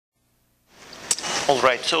All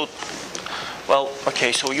right, so, well,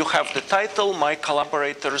 okay, so you have the title. My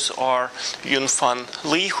collaborators are Yunfan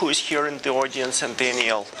Lee, who is here in the audience, and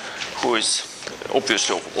Daniel, who is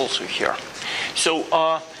obviously also here. So,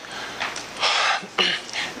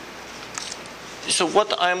 so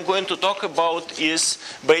what I'm going to talk about is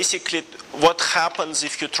basically what happens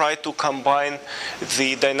if you try to combine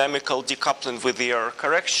the dynamical decoupling with the error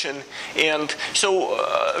correction. And so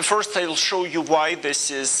first I'll show you why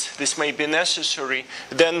this may be necessary,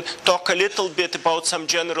 then talk a little bit about some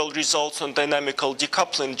general results on dynamical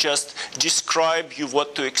decoupling, just describe you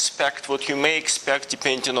what to expect, what you may expect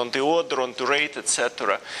depending on the order, on the rate,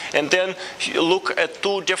 etc. And then look at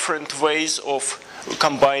two different ways of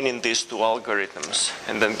combining these two algorithms,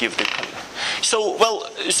 and then give the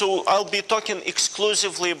so I'll be talking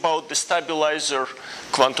exclusively about the stabilizer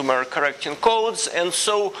quantum error correcting codes. And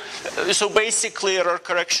so basically error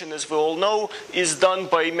correction, as we all know, is done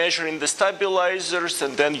by measuring the stabilizers,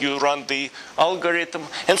 and then you run the algorithm.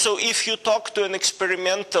 And so if you talk to an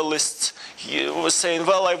experimentalist, he was saying,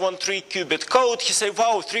 well, I want 3-qubit code. He said,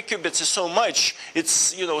 wow, 3 qubits is so much.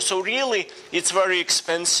 It's, you know, so really it's very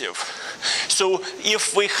expensive. So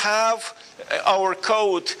if we have our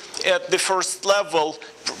code at the first level,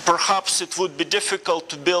 perhaps it would be difficult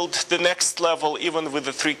to build the next level even with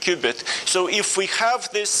the 3-qubit. So if we have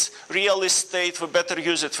this real estate, we better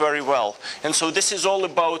use it very well. And so this is all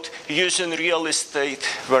about using real estate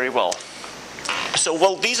very well. So,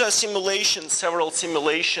 well, these are simulations, several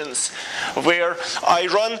simulations, where I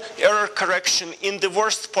run error correction in the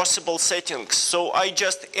worst possible settings. So I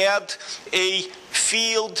just add a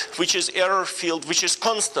field, which is error field, which is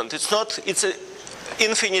constant. It's an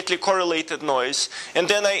infinitely correlated noise. And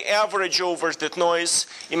then I average over that noise,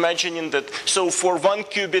 imagining that, so for 1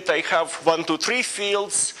 qubit, I have 1, 2, 3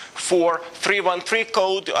 fields. For 313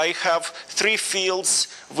 code, I have 3 fields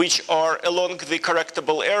which are along the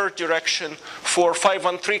correctable error direction. For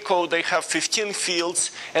 513 code, I have 15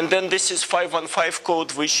 fields. And then this is 515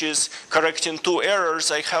 code, which is correcting 2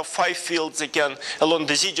 errors. I have 5 fields, again, along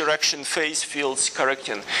the z direction phase fields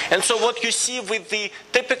correcting. And so what you see with the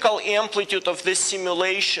typical amplitude of these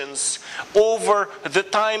simulations over the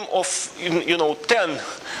time of, 10,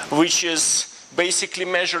 which is basically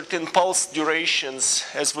measured in pulse durations,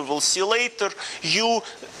 as we will see later, you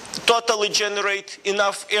totally generate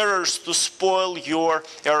enough errors to spoil your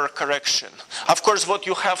error correction. Of course, what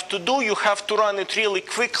you have to do, you have to run it really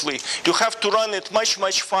quickly. You have to run it much,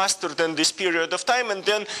 much faster than this period of time, and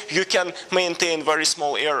then you can maintain very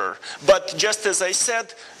small error. But just as I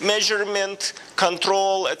said, measurement,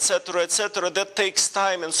 control, etc., that takes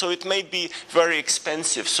time, and so it may be very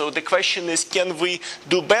expensive. So the question is, can we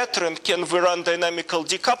do better, and can we run dynamical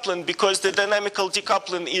decoupling? Because the dynamical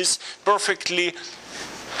decoupling is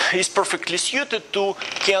perfectly suited to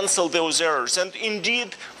cancel those errors. And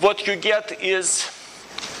indeed, what you get is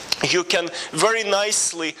you can very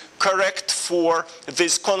nicely correct for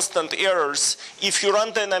these constant errors if you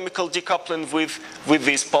run dynamical decoupling with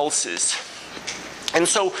these pulses. And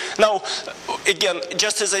so now, again,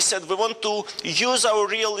 just as I said, we want to use our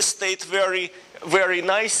real estate very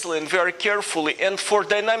nicely and very carefully. And for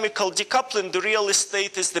dynamical decoupling, the real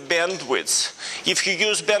estate is the bandwidth. If you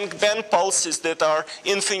use band pulses that are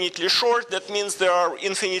infinitely short, that means they are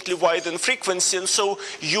infinitely wide in frequency. And so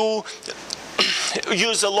you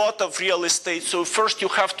use a lot of real estate. So first you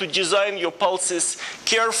have to design your pulses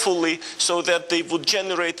carefully so that they would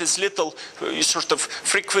generate as little sort of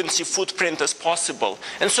frequency footprint as possible.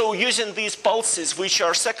 And so using these pulses, which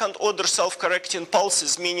are second order self-correcting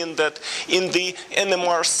pulses, meaning that in the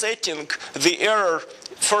NMR setting, the error,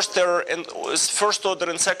 first order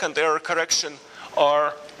and second error correction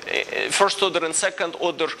are first order and second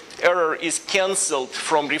order error is cancelled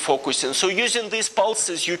from refocusing. So using these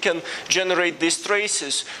pulses, you can generate these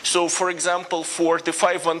traces. So for example, for the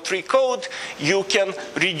 513 code, you can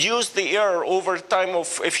reduce the error over time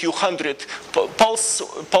of a few hundred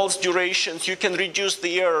pulse durations. You can reduce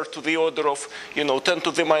the error to the order of 10 to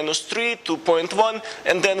the minus 3 to 0.1,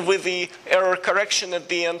 and then with the error correction at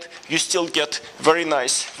the end, you still get very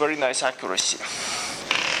nice accuracy.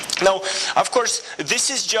 Now, of course,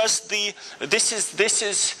 this is just the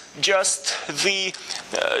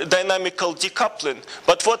dynamical decoupling.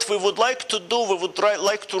 But what we would like to do, we would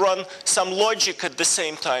like to run some logic at the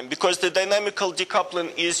same time, because the dynamical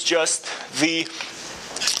decoupling is just the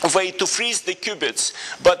way to freeze the qubits.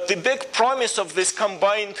 But the big promise of this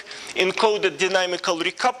combined encoded dynamical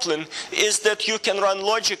recoupling is that you can run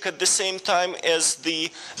logic at the same time as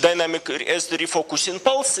the refocusing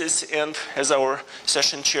pulses. And as our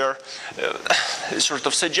session chair sort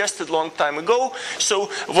of suggested a long time ago, so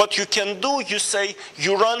what you can do, you say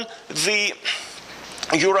you run the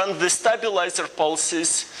you run the stabilizer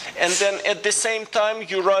pulses, and then at the same time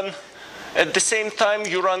you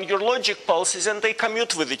run your logic pulses, and they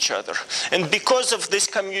commute with each other. And because of this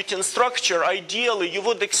commuting structure, ideally you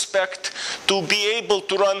would expect to be able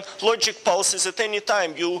to run logic pulses at any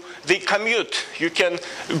time. They commute. You can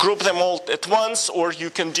group them all at once, or you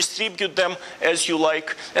can distribute them as you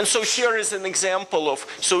like. And so here is an example of,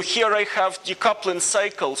 so here I have decoupling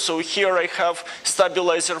cycle. So here I have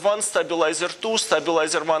stabilizer 1, stabilizer 2,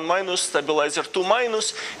 stabilizer 1 minus, stabilizer 2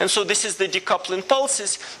 minus. And so this is the decoupling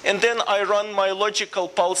pulses. And then I run my logical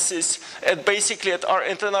pulses at basically at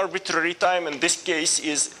an arbitrary time. In this case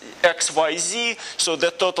is x, y, z. So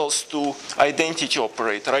that totals to identity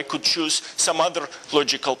operator. I could choose some other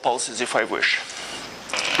logical pulses if I wish.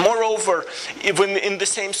 Moreover, even in the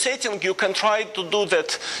same setting, you can try to do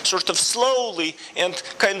that sort of slowly and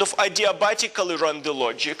kind of adiabatically run the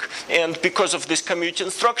logic. And because of this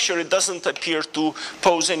commuting structure, it doesn't appear to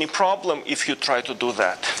pose any problem if you try to do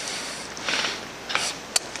that.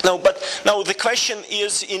 Now the question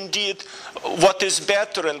is indeed, what is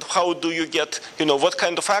better and how do you get, what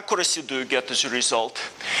kind of accuracy do you get as a result?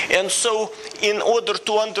 And so in order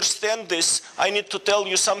to understand this, I need to tell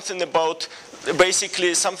you something about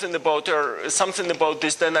basically something about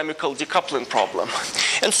this dynamical decoupling problem.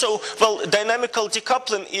 And so, well, dynamical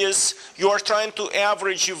decoupling is you are trying to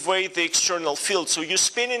average away the external field. So you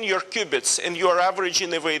spin in your qubits and you are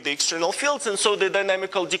averaging away the external fields, and so the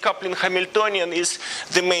dynamical decoupling Hamiltonian is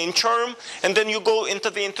the main term. And then you go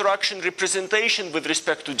into the interaction representation with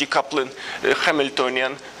respect to decoupling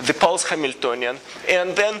Hamiltonian, the pulse Hamiltonian,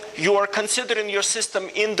 and then you are considering your system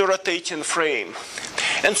in the rotating frame.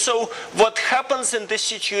 And so what happens in this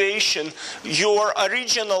situation, your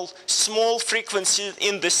original small frequencies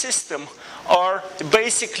in the system are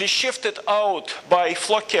basically shifted out by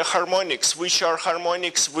Floquet harmonics, which are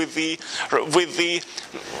harmonics with the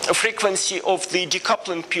frequency of the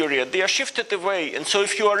decoupling period. They are shifted away. And so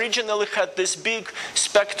if you originally had this big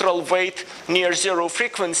spectral weight near zero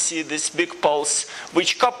frequency, this big pulse,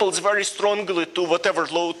 which couples very strongly to whatever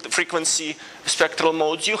low frequency spectral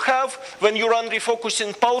modes you have, when you run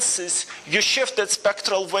refocusing pulses, you shift that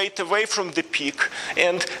spectral weight away from the peak.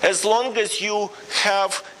 And as long as you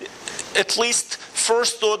have at least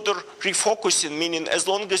first order refocusing, meaning as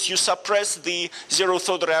long as you suppress the zeroth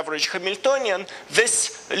order average Hamiltonian,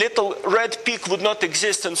 this little red peak would not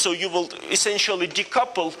exist, and so you will essentially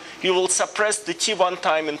decouple, you will suppress the T1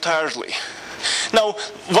 time entirely. Now,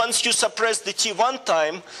 once you suppress the T1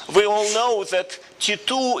 time, we all know that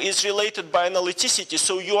T2 is related by analyticity,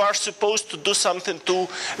 so you are supposed to do something to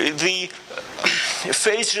the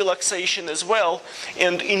phase relaxation as well.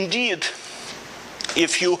 And indeed,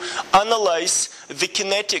 if you analyze the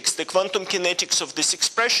kinetics, the quantum kinetics of this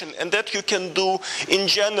expression, and that you can do in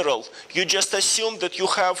general, you just assume that you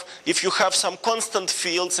have, if you have some constant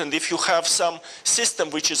fields and if you have some system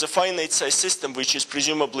which is a finite size system, which is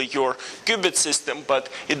presumably your qubit system, but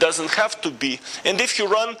it doesn't have to be, and if you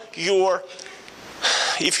run your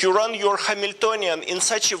Hamiltonian in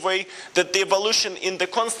such a way that the evolution in the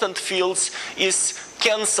constant fields is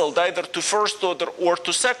cancelled either to first order or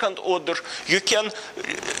to second order, you can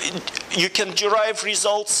derive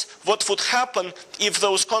results what would happen if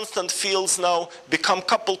those constant fields now become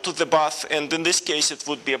coupled to the bath, and in this case it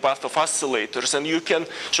would be a bath of oscillators, and you can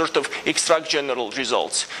sort of extract general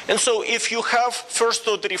results. And so if you have first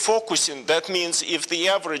order refocusing, that means if the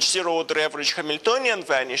average zero order average Hamiltonian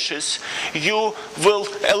vanishes, you will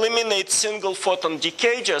eliminate single photon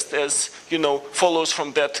decay, just as follows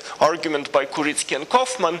from that argument by Kuritsky and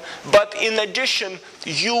Kaufman, but in addition,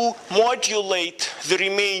 you modulate the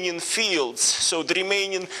remaining fields. So the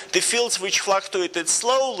fields which fluctuated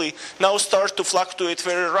slowly now start to fluctuate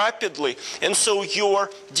very rapidly. And so your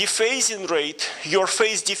dephasing rate, your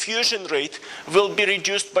phase diffusion rate will be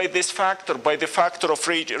reduced by this factor, by the factor of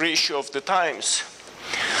ratio of the times.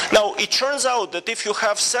 Now, it turns out that if you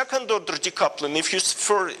have second order decoupling,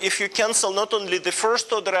 if you cancel not only the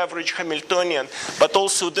first order average Hamiltonian, but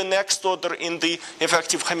also the next order in the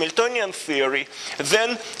effective Hamiltonian theory,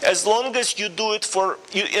 then as long as you do it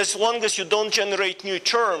as long as you don't generate new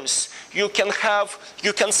terms, you can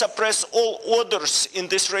suppress all orders in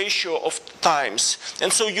this ratio of times.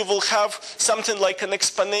 And so you will have something like an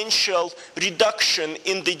exponential reduction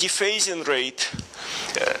in the dephasing rate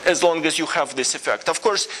as long as you have this effect. Of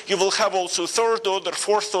course, you will have also third order,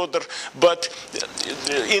 fourth order, but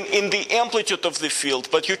in the amplitude of the field,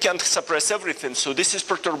 but you can't suppress everything. So this is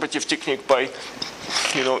perturbative technique by,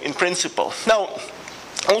 in principle. Now,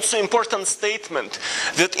 Also important statement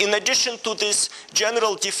that in addition to this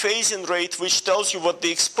general dephasing rate, which tells you what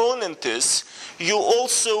the exponent is, you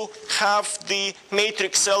also have the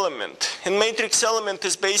matrix element. And matrix element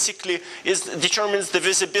is basically determines the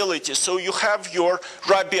visibility. So you have your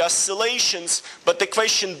Rabi oscillations, but the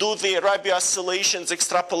question, do the Rabi oscillations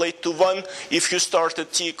extrapolate to 1 if you start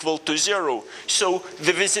at t equal to 0? So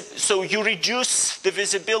you reduce the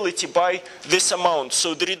visibility by this amount.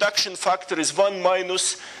 So the reduction factor is 1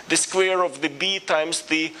 minus the square of the b times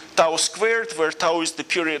the tau squared, where tau is the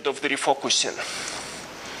period of the refocusing.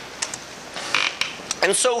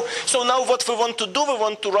 And so now what we want to do, we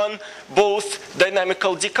want to run both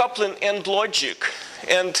dynamical decoupling and logic.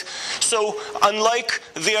 And so unlike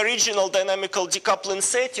the original dynamical decoupling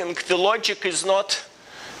setting, the logic is not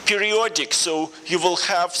periodic. So you will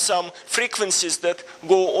have some frequencies that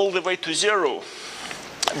go all the way to 0.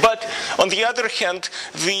 But on the other hand,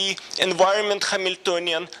 the environment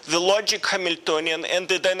Hamiltonian, the logic Hamiltonian, and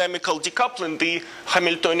the dynamical decoupling, the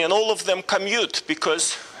Hamiltonian, all of them commute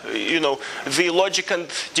because the logic and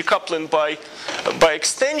decoupling by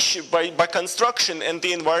extension, by construction, and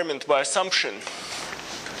the environment by assumption.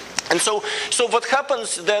 And so what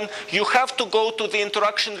happens then, you have to go to the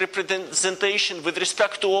interaction representation with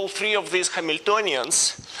respect to all three of these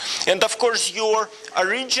Hamiltonians. And of course, your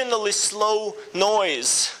originally slow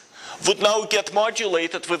noise would now get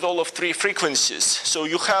modulated with all of three frequencies. So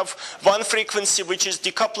you have one frequency, which is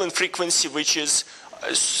decoupling frequency, which is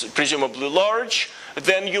presumably large.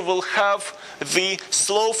 Then you will have the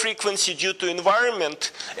slow frequency due to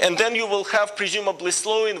environment, and then you will have presumably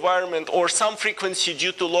slow environment or some frequency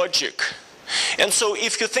due to logic. And so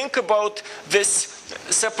if you think about this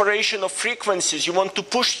separation of frequencies, you want to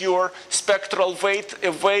push your spectral weight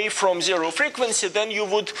away from 0 frequency, then you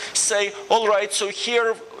would say, all right, so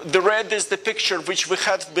here the red is the picture which we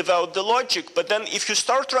had without the logic. But then if you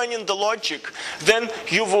start running the logic, then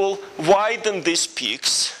you will widen these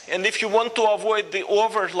peaks. And if you want to avoid the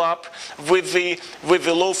overlap with the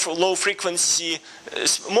low frequency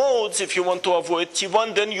modes, if you want to avoid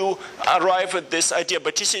T1, then you arrive at this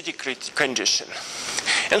adiabaticity condition.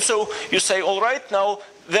 And so you say, all right, now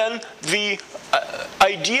then the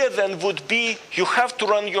idea then would be you have to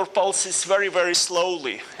run your pulses very, very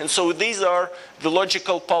slowly. And so these are the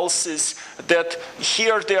logical pulses that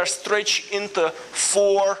here they are stretched into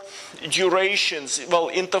 4 durations, well,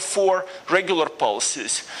 into 4 regular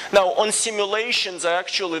pulses. Now on simulations,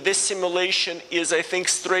 actually this simulation is, I think,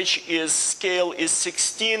 scale is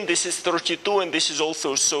 16, this is 32, and this is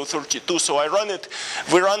also 32. So we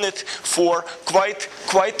run it for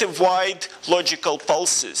quite a wide logical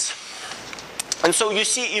pulses. And so you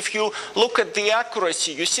see, if you look at the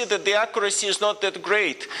accuracy, you see that the accuracy is not that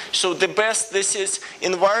great. So the best, this is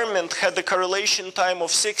environment had a correlation time of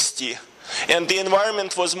 60. And the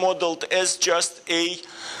environment was modeled as just a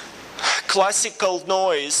classical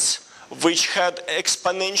noise which had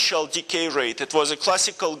exponential decay rate. It was a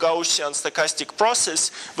classical Gaussian stochastic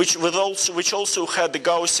process which also had the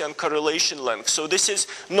Gaussian correlation length. So this is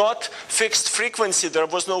not fixed frequency. There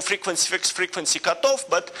was no fixed frequency cutoff,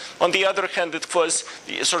 but on the other hand, it was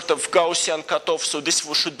sort of Gaussian cutoff. So this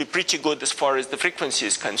should be pretty good as far as the frequency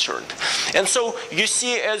is concerned. And so you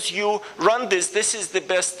see, as you run this is the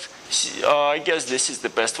best. I guess this is the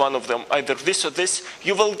best one of them, either this or this.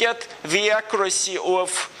 You will get the accuracy of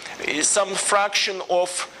some fraction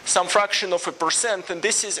of a percent, and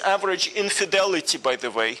this is average infidelity, by the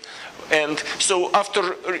way. And so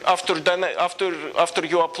after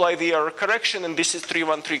you apply the error correction, and this is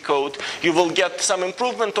 313 code, you will get some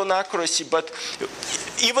improvement on accuracy. But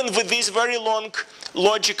even with this very long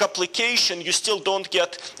logic application, you still don't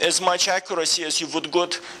get as much accuracy as you would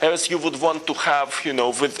want to have,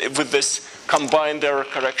 with this combined error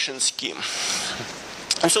correction scheme.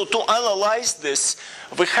 And so to analyze this,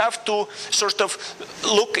 we have to sort of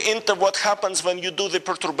look into what happens when you do the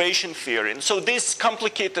perturbation theory. And so these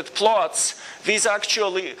complicated plots, these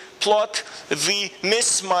actually plot the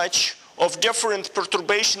mismatch of different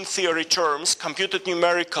perturbation theory terms computed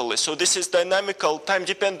numerically. So this is dynamical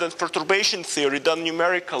time-dependent perturbation theory done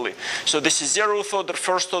numerically. So this is 0th order,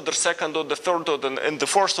 1st order, 2nd order, 3rd order, and the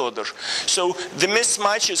 4th order. So the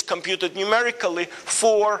mismatch is computed numerically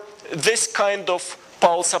for this kind of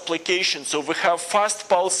pulse application. So we have fast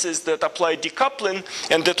pulses that apply decoupling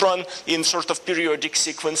and that run in sort of periodic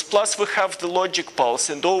sequence. Plus we have the logic pulse,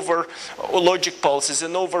 and over logic pulses,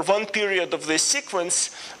 and over one period of this sequence,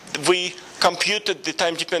 we computed the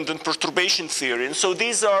time-dependent perturbation theory. And so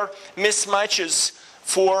these are mismatches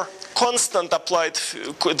for constant applied,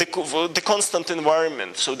 the constant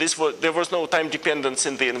environment. So there was no time dependence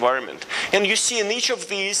in the environment. And you see in each of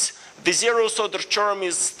these, the zeroth order term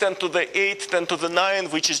is 10 to the 8, 10 to the 9,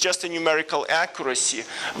 which is just a numerical accuracy.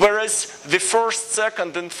 Whereas the first,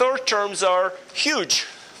 second, and third terms are huge.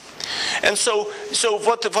 And so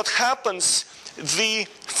what happens, the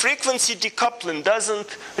frequency decoupling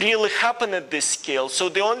doesn't really happen at this scale. So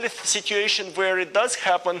the only situation where it does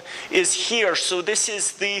happen is here. So this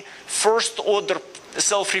is the first order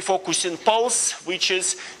self-refocusing pulse, which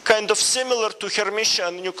is kind of similar to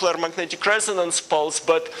Hermitian nuclear magnetic resonance pulse,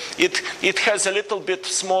 but it has a little bit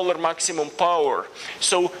smaller maximum power.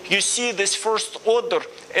 So you see this first order,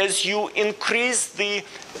 as you increase the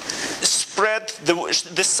spread,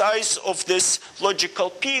 the size of these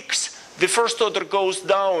logical peaks, the first order goes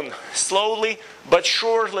down slowly but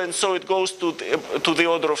surely, and so it goes to the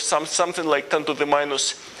order of something like 10 to the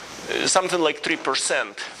minus, something like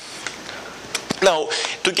 3%. Now,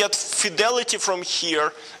 to get fidelity from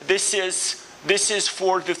here, this is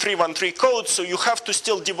for the 313 code, so you have to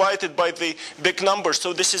still divide it by the big number.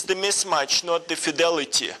 So this is the mismatch, not the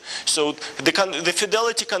fidelity. So the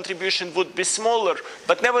fidelity contribution would be smaller,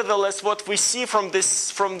 but nevertheless, what we see from this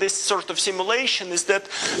sort of simulation is that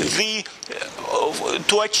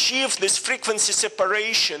to achieve this frequency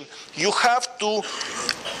separation, you have to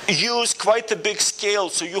use quite a big scale.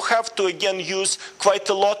 So you have to again use quite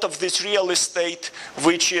a lot of this real estate,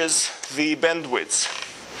 which is the bandwidth.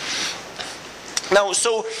 Now,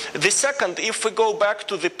 so the second, if we go back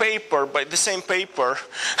to the paper, by the same paper,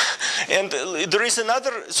 and there is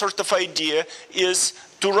another sort of idea, is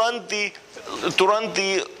to run the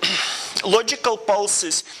logical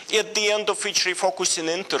pulses at the end of each refocusing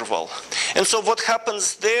interval. And so what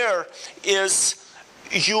happens there is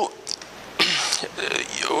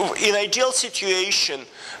in ideal situation,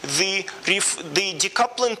 the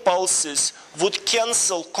decoupling pulses would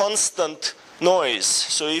cancel constant noise.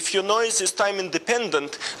 So if your noise is time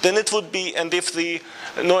independent, then it would be, and if the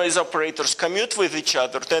noise operators commute with each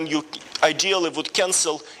other, then you ideally would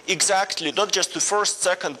cancel exactly, not just to first,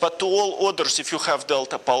 second, but to all orders if you have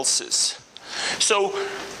delta pulses. So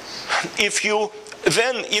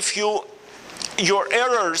your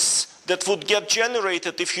errors that would get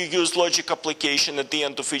generated if you use logic application at the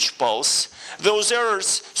end of each pulse, those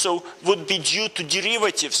errors would be due to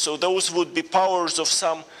derivatives. So those would be powers of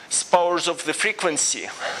the frequency.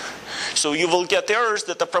 So you will get errors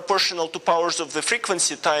that are proportional to powers of the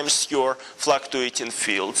frequency times your fluctuating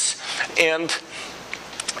fields. And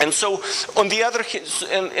so on the other hand,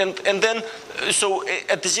 so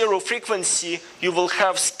at the zero frequency, you will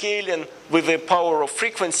have scaling with the power of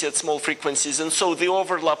frequency at small frequencies, and so the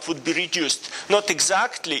overlap would be reduced. Not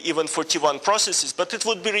exactly even for T1 processes, but it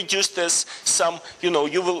would be reduced as some,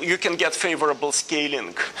 you can get favorable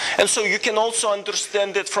scaling. And so you can also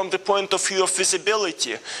understand it from the point of view of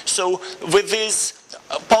feasibility. So with these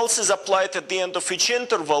pulses applied at the end of each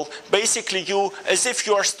interval, basically as if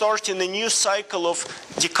you are starting a new cycle of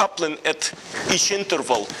decoupling at each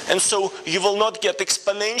interval. And so you will not get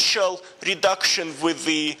exponential reduction with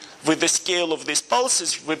the scale of these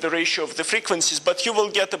pulses, with the ratio of the frequencies, but you will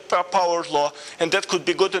get a power law, and that could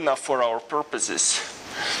be good enough for our purposes.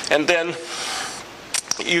 And then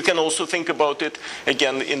you can also think about it,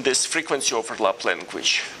 again, in this frequency overlap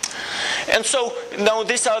language. And so now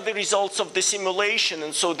these are the results of the simulation.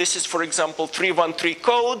 And so this is, for example, 313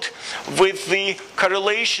 code with the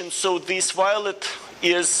correlation. So this violet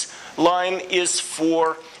line is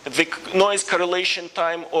for the noise correlation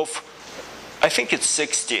time of, I think it's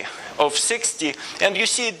 60. And you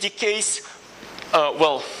see it decays.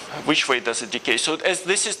 Well, which way does it decay? So as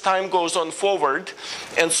time goes on forward,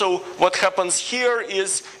 and so what happens here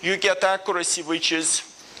is you get accuracy which is,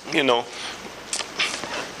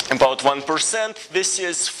 about 1%. This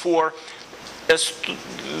is for,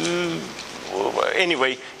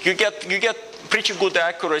 anyway, you get pretty good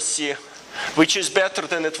accuracy, which is better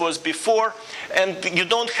than it was before, and you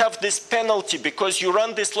don't have this penalty because you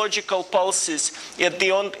run these logical pulses at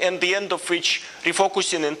the end of each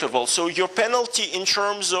refocusing interval. So your penalty in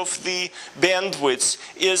terms of the bandwidth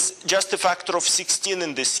is just a factor of 16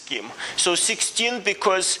 in this scheme. So 16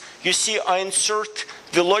 because you see I insert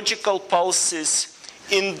the logical pulses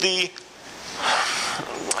in the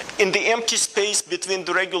empty space between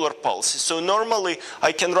the regular pulses. So normally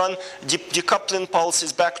I can run decoupling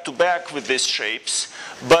pulses back to back with these shapes,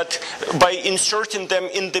 but by inserting them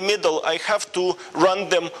in the middle, I have to run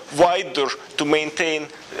them wider to maintain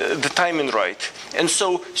the timing right. And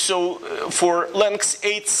so for length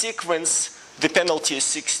 8 sequence, the penalty is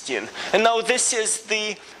 16. And now this is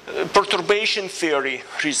the perturbation theory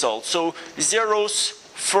result. So zeros,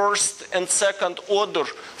 first and second order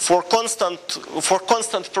for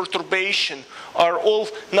constant perturbation are all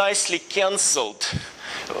nicely cancelled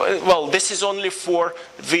well, this is only for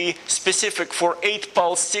the specific, for 8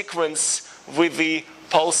 pulse sequence with the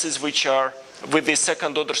pulses which are with the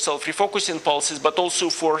second order self-refocusing pulses, but also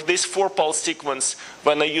for this 4 pulse sequence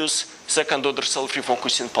when I use second order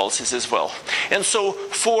self-refocusing pulses as well. And so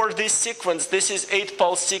for this sequence, this is 8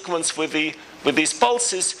 pulse sequence with these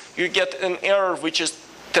pulses, you get an error which is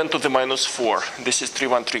 10 to the minus 4. This is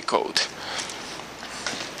 313 code.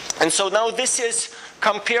 And so now this is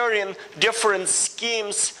comparing different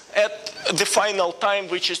schemes at the final time,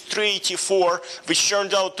 which is 384, which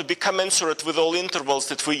turned out to be commensurate with all intervals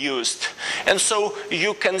that we used. And so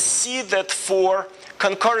you can see that for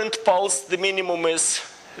concurrent pulse, the minimum is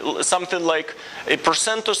something like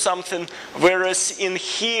 1% or something, whereas in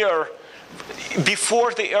here,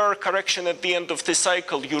 before the error correction at the end of the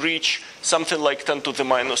cycle, you reach something like 10 to the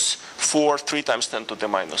minus 4, 3 times 10 to the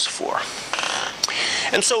minus 4.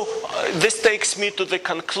 And so this takes me to the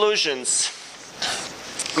conclusions.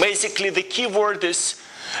 Basically, the key word is,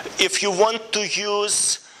 if you want to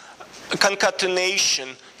use concatenation,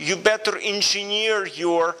 you better engineer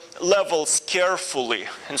your levels carefully.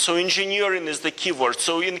 And so engineering is the key word.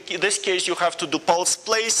 So in this case, you have to do pulse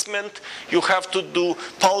placement. You have to do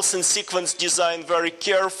pulse and sequence design very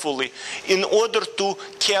carefully in order to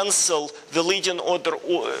cancel the leading order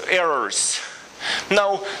errors.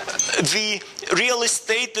 Now, the real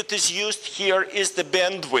estate that is used here is the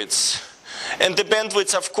bandwidth. And the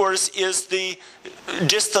bandwidth, of course, is the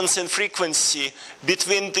distance and frequency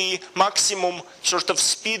between the maximum sort of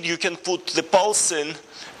speed you can put the pulse in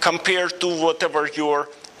compared to whatever your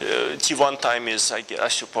T1 time is, I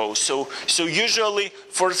suppose. So usually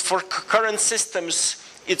for current systems,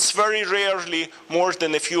 it's very rarely more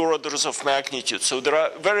than a few orders of magnitude. So there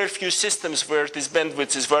are very few systems where this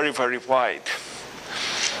bandwidth is very, very wide.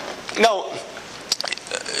 Now,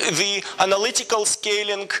 the analytical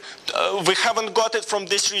scaling, we haven't got it from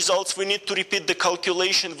these results. We need to repeat the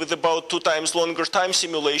calculation with about 2 times longer time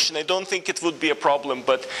simulation. I don't think it would be a problem,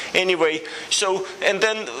 but anyway. So, and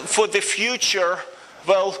then for the future,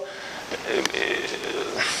 well,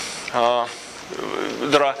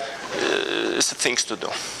 there are things to do.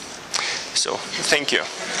 So, thank you.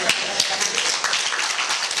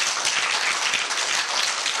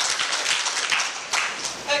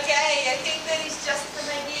 Okay, I think there is just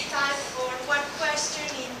maybe time for one question.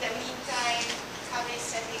 In the meantime, how is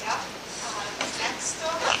setting up the next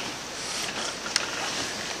talk?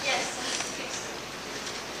 Yes, please.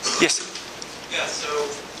 Yes. Yeah, so,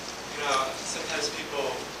 sometimes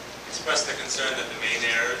people express the concern that the main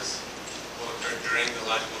errors will occur during the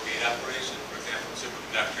logical gate operation. For example,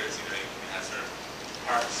 superconductors, you can have sort of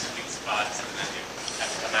arcs, sweet spots, and then you have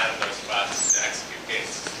to come out of those spots to execute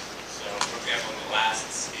gates. So, for example, in the last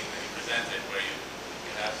scheme that you presented, where you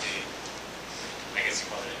have the, I guess you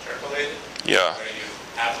call it interpolated, Yeah. where you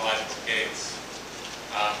have the logical gates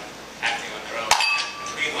acting on their own, and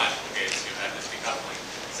between logical gates you have this decoupling.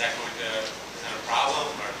 Is that going to present a problem,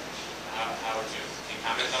 or how would you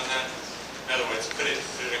comment on that? In other words, could it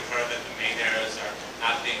occur that the main errors are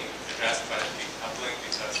not being addressed by the decoupling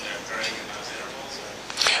because they're occurring in those intervals? Or?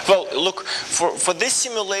 Well, look, for these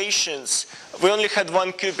simulations, we only had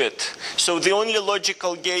 1 qubit. So the only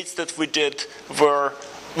logical gates that we did were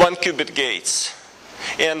 1 qubit gates.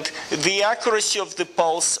 And the accuracy of the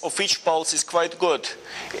pulse, of each pulse, is quite good.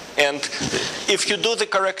 And if you do the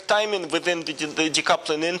correct timing within the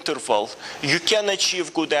decoupling interval, you can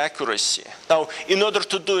achieve good accuracy. Now, in order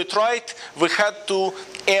to do it right, we had to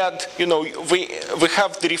add, we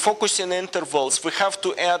have the refocusing intervals. We have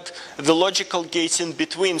to add the logical gates in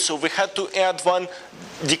between. So we had to add 1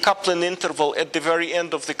 decoupling interval at the very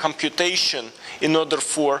end of the computation in order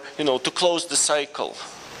for, to close the cycle.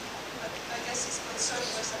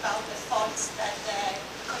 Was about the faults that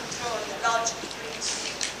control the logic brings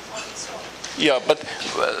on its own. Yeah,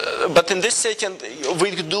 but in this setting,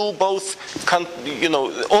 we do both,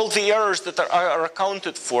 all the errors that are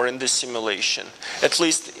accounted for in this simulation, at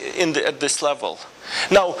least at this level.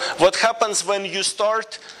 Now, what happens when you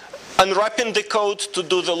start unwrapping the code to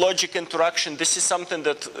do the logic interaction? This is something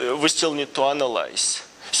that we still need to analyze.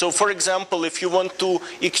 So, for example, if you want to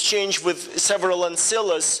exchange with several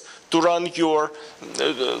ancillas to run your,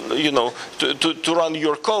 to run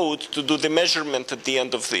your code, to do the measurement at the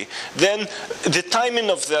end of then the timing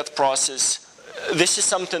of that process, this is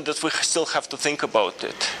something that we still have to think about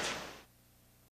it.